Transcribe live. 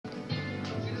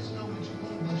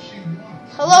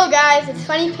Hello guys, it's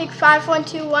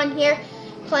FunnyPig5121 here,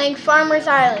 playing Farmer's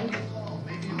Island.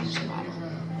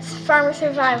 Farmer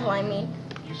Survival, I mean.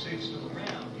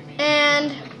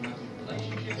 And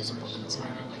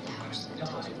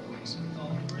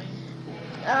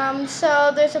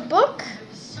so there's a book.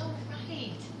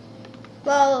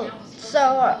 Well,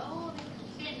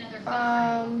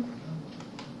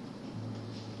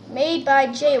 made by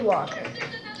Jaywalker.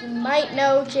 You might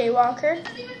know Jaywalker.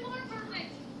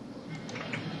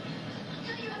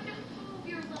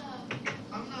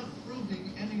 I'm not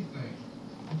proving anything.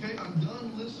 Okay, I'm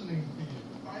done listening to you.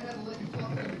 If I had to let you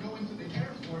talk to go into the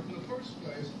airport in the first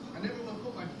place, I never would have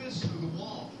put my fist through the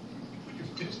wall. Put your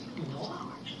fist through the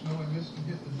wall? No, I missed and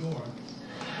hit the door.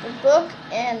 The book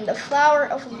and the flower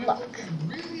of luck.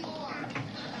 Really hard.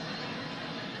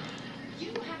 You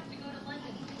have to go to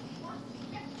London.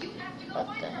 You have to go What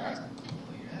find the her. heck?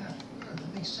 Yeah,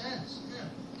 that makes sense. Yeah,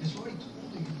 because Roy told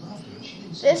her you loved her and she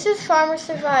didn't say This is Farmer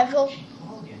Survival. She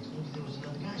called you and told you there was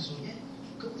another guy, so yeah.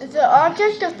 The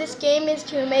object of this game is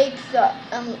to make the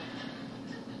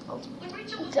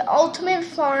ultimate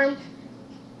farm.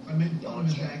 I made fun of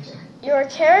his accent. Your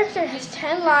character has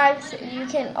 10 lives. You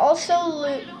can also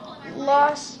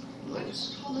lose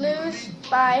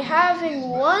by having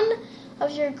one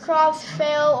of your crops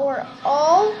fail or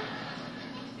all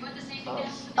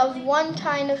of one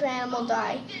kind of animal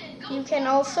die. You can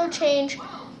also change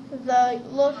the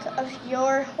look of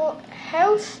your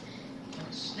house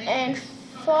and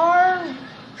for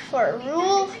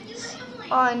rules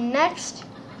on next.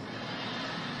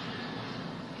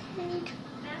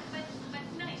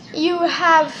 You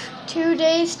have 2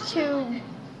 days to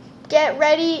get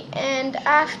ready, and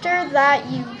after that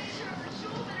you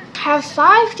have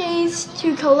 5 days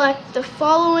to collect the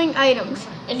following items.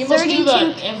 And you must do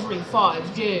that every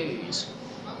 5 days.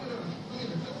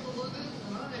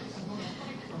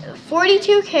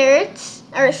 42 carrots,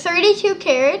 or 32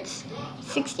 carrots,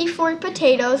 64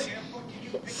 potatoes,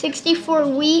 64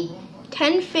 wheat,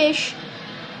 10 fish,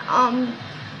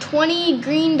 20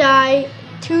 green dye,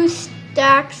 2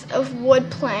 stacks of wood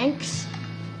planks,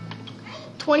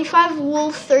 25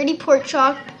 wool, 30 pork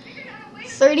chop,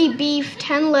 30 beef,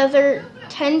 10 leather,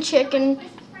 10 chicken,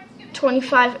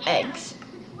 25 eggs.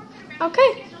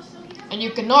 Okay. And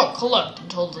you cannot collect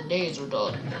until the days are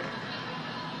done.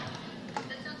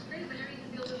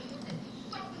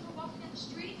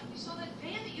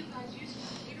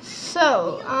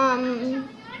 So,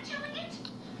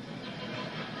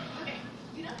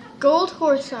 gold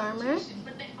horse armor.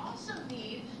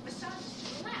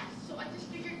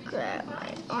 Grab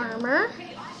my armor.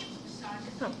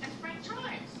 Oh.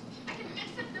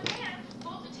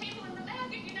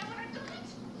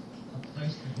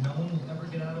 No one will ever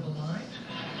get out of a line?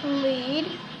 Lead.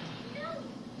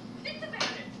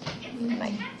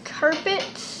 My carpet.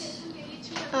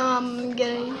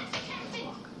 Getting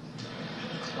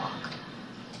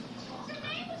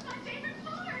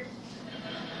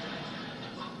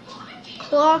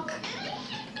clock.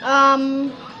 I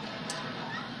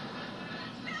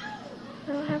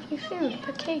don't have any food.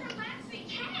 A cake.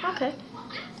 Okay.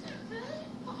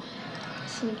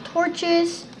 Some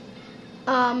torches.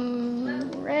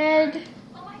 Red,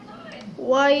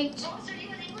 white,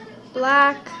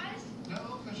 black,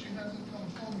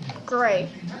 gray.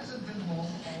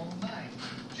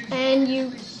 And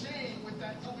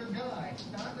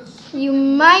you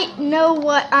might know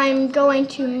what I'm going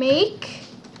to make.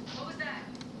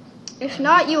 If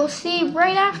not, you'll see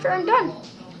right after I'm done.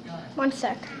 1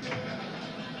 sec.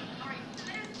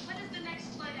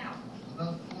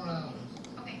 About 4 hours.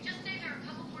 Okay, just stay there a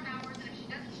couple more hours, and if she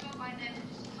doesn't show up by then,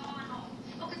 just call on home.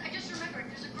 Oh, because I just remembered,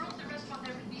 there's a girl at the restaurant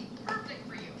that would be perfect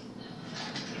for you.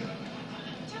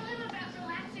 Tell him about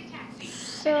Relaxing Taxi.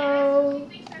 So,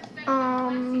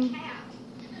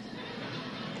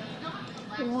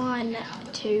 1,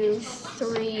 2,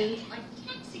 3.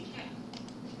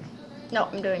 No,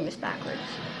 I'm doing this backwards.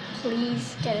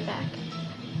 Please get it back.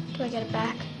 Do I get it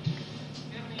back?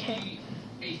 Okay.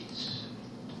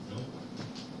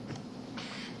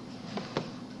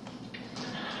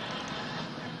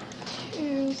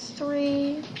 2,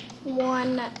 3,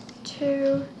 1,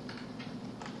 2.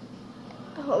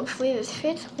 Hopefully this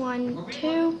fits. 1,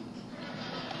 2. What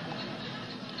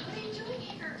are you doing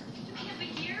here? You have a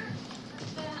year?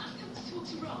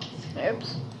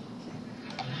 Oops.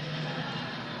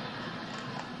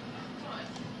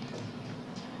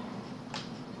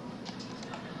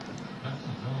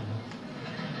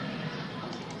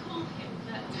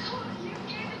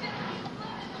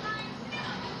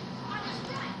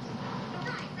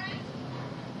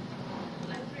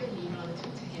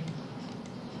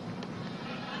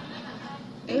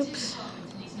 Oops.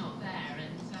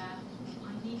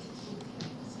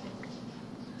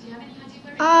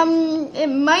 It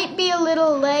might be a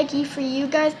little laggy for you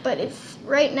guys, but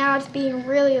right now it's being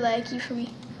really laggy for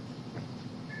me.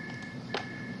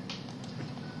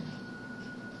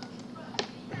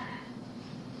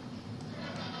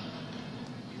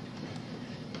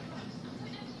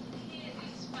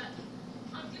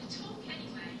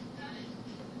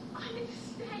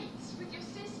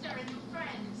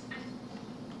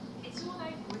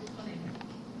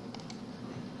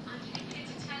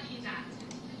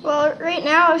 Well, right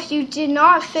now, if you did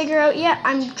not figure out yet,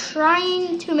 I'm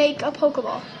trying to make a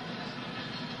Pokeball.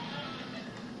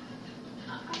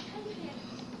 I came here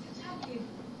to tell you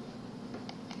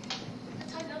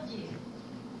that I love you.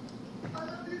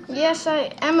 Yes,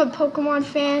 I am a Pokemon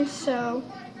fan, so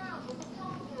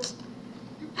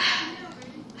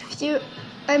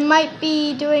I might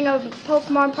be doing a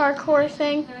Pokemon parkour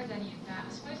thing.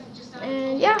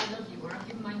 And yeah.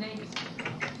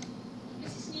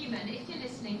 Mrs. Newman, if you're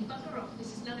listening, bugger off.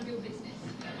 This is none of your business.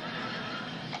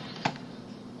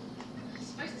 I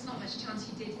suppose there's not much chance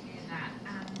you did hear that.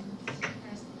 And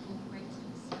there's the full ratings.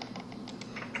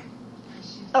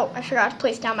 Oh, I forgot to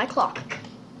place down my clock. Oh,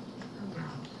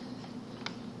 wow.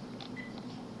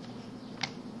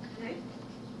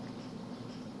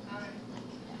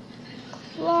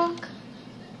 Hello? Clock.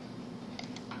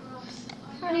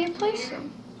 How do you place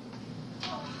them?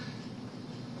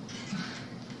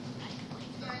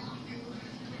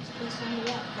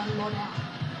 One more down.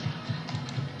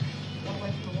 One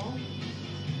way from the wall.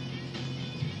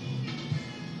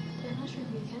 I'm not sure if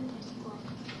you can place the clock.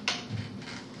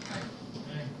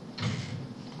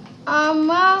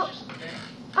 Well,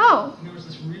 oh. There was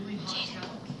this really hot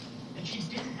talent, and she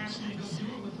didn't ask me to go do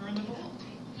it with her in the ball.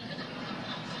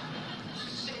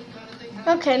 Same kind of thing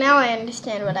happened. Okay, now I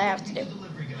understand what I have to do. The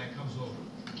delivery guy comes over,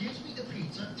 gives me the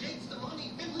pizza, takes the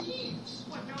money, and leaves.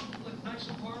 What, no, like nice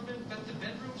apartment, bet the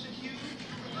bedrooms are huge?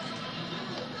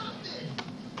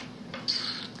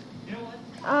 You know what?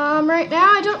 Right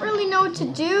now I don't really know what to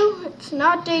do. It's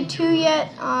not day 2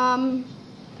 yet. I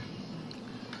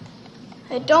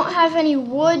don't have any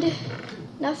wood,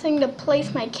 nothing to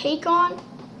place my cake on.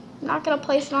 I'm not gonna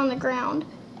place it on the ground.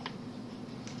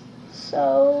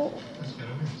 So, That's kind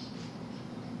of nice.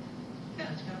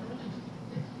 Yeah, it's kind of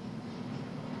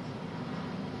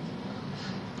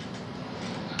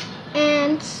right.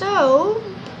 and so,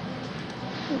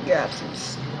 grab some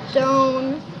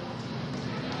stone.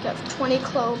 Got 20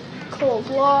 coal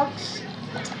blocks.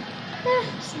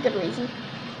 It's a good reason.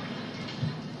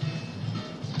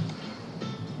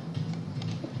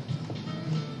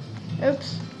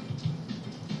 Oops.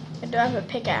 I do have a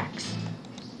pickaxe.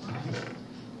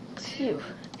 Phew.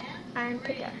 Iron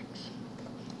pickaxe.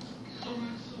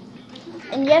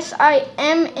 And yes, I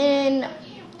am in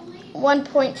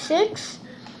 1.6.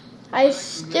 I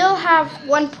still have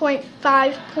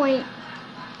 1.5.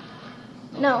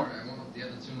 No.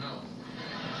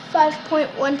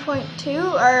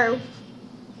 5.1.2 or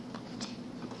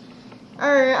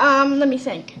let me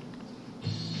think.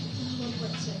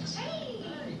 1.6.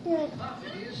 Yeah.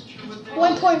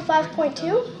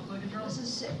 1.5.2? This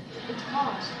is it's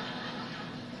paused.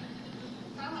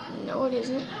 No, it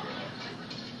isn't.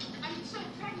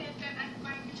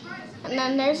 And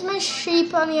then there's my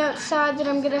sheep on the outside that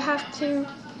I'm gonna have to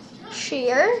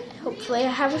shear. Hopefully I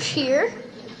have a shear.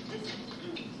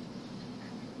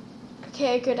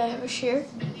 Okay, good, I have a shear.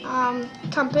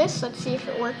 Compass, let's see if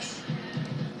it works.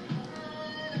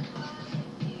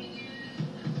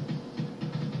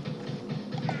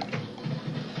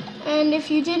 And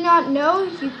if you did not know,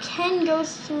 you can go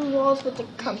through walls with a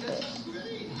compass.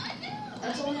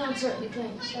 That's only on certain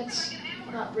things. That's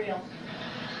not real.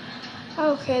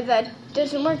 Okay, that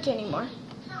doesn't work anymore.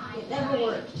 It never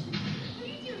worked.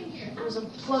 It was a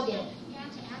plug-in.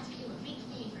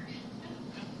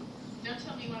 Don't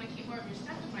tell me you want to keep more of your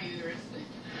stuff in my uterus.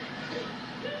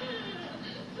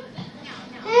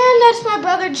 And that's my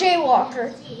brother Jay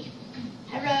Walker.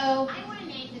 Hello. I want to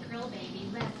name the girl baby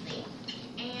Leslie.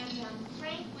 And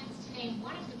Frank wants to name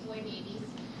one of the boy babies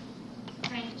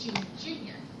Frank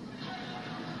Jr.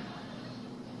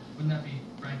 Wouldn't that be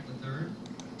Frank the Third?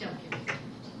 Don't give me.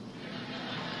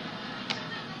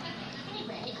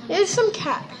 Anyway, Here's some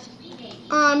cats.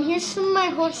 Here's some of my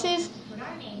horses. put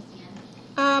our names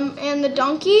in. And the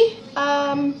donkey. If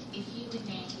you would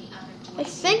name the other boy I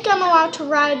think I'm allowed to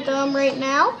ride them right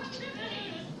now.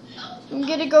 I'm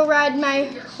gonna go ride my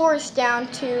horse down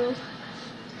to